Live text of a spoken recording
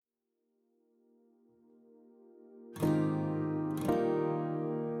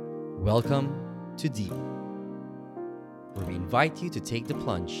Welcome to Deep, where we invite you to take the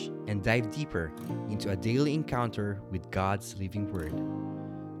plunge and dive deeper into a daily encounter with God's living Word.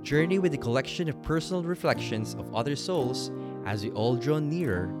 Journey with a collection of personal reflections of other souls as we all draw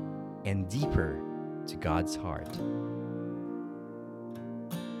nearer and deeper to God's heart.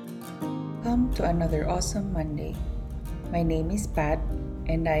 Welcome to another awesome Monday. My name is Pat,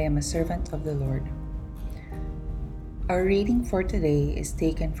 and I am a servant of the Lord. Our reading for today is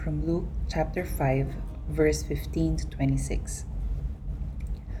taken from Luke chapter 5, verse 15 to 26.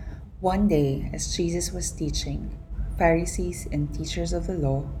 One day, as Jesus was teaching, Pharisees and teachers of the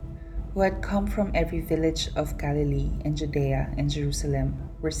law, who had come from every village of Galilee and Judea and Jerusalem,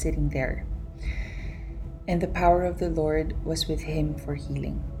 were sitting there. And the power of the Lord was with him for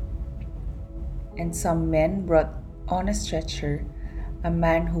healing. And some men brought on a stretcher a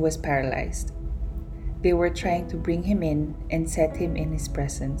man who was paralyzed. They were trying to bring him in and set him in his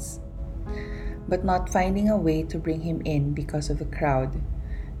presence. But not finding a way to bring him in because of the crowd,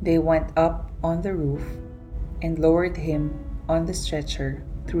 they went up on the roof and lowered him on the stretcher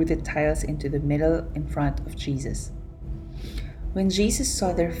through the tiles into the middle in front of Jesus. When Jesus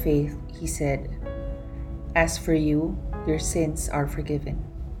saw their faith, he said, "As for you, your sins are forgiven."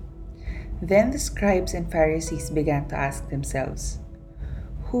 Then the scribes and Pharisees began to ask themselves,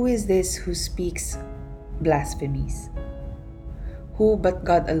 "Who is this who speaks blasphemies? Who but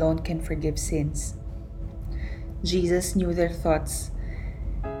God alone can forgive sins?" Jesus knew their thoughts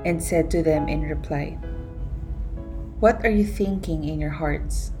and said to them in reply, "What are you thinking in your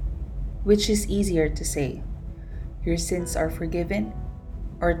hearts? Which is easier to say, 'Your sins are forgiven,'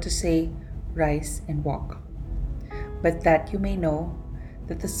 or to say, 'Rise and walk'? But that you may know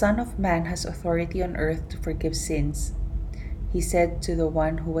that the Son of Man has authority on earth to forgive sins," he said to the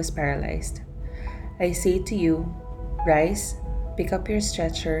one who was paralyzed, "I say to you, rise, pick up your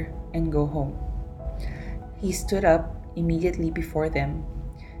stretcher, and go home." He stood up immediately before them,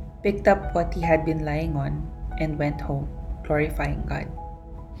 picked up what he had been lying on, and went home, glorifying God.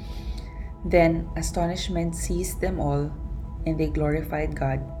 Then astonishment seized them all, and they glorified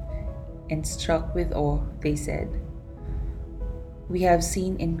God, and struck with awe, they said, "We have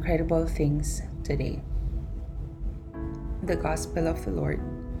seen incredible things today." The Gospel of the Lord.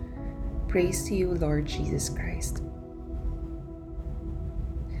 Praise to you, Lord Jesus Christ.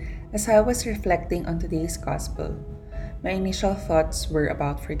 As I was reflecting on today's Gospel, my initial thoughts were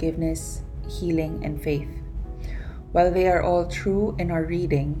about forgiveness, healing, and faith. While they are all true in our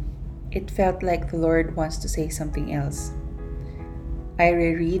reading, it felt like the Lord wants to say something else. I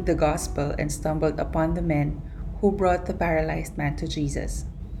reread the Gospel and stumbled upon the men who brought the paralyzed man to Jesus.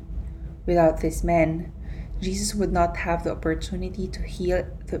 Without these men, Jesus would not have the opportunity to heal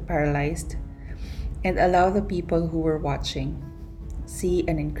the paralyzed and allow the people who were watching see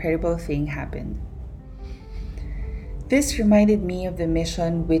an incredible thing happen. This reminded me of the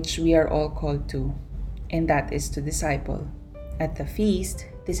mission which we are all called to, and that is to disciple. At the feast,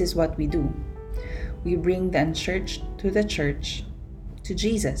 this is what we do. We bring the unchurched to the church, to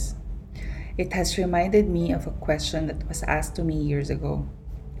Jesus. It has reminded me of a question that was asked to me years ago.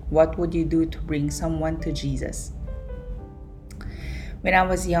 What would you do to bring someone to Jesus? When I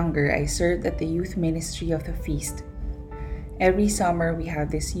was younger, I served at the youth ministry of the feast. Every summer, we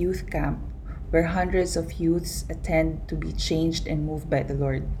have this youth camp where hundreds of youths attend to be changed and moved by the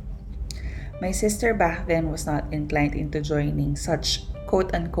Lord. My sister back then was not inclined into joining such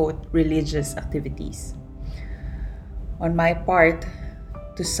quote-unquote religious activities. On my part,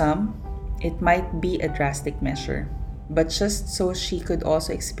 to some, it might be a drastic measure, but just so she could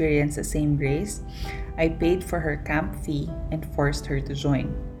also experience the same grace, I paid for her camp fee and forced her to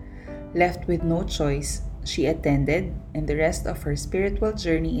join. Left with no choice, she attended, and the rest of her spiritual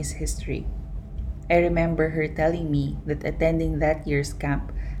journey is history. I remember her telling me that attending that year's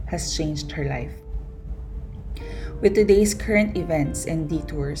camp has changed her life. With today's current events and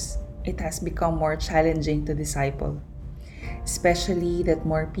detours, it has become more challenging to disciple, especially that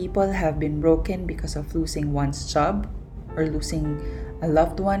more people have been broken because of losing one's job, or losing a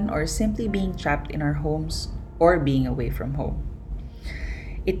loved one, or simply being trapped in our homes or being away from home.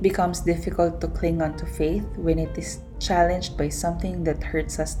 It becomes difficult to cling on to faith when it is challenged by something that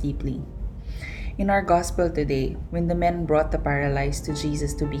hurts us deeply. In our gospel today, when the men brought the paralyzed to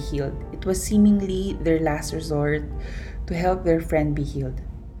Jesus to be healed, it was seemingly their last resort to help their friend be healed.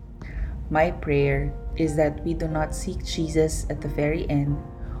 My prayer is that we do not seek Jesus at the very end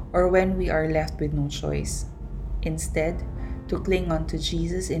or when we are left with no choice. Instead, to cling on to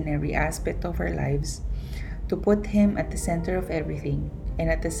Jesus in every aspect of our lives, to put Him at the center of everything, and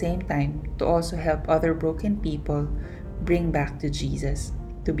at the same time, to also help other broken people bring back to Jesus.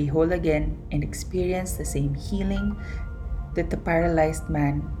 to be whole again and experience the same healing that the paralyzed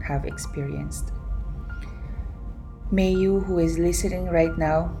man have experienced. May you who is listening right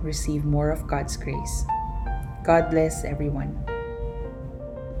now receive more of God's grace. God bless everyone.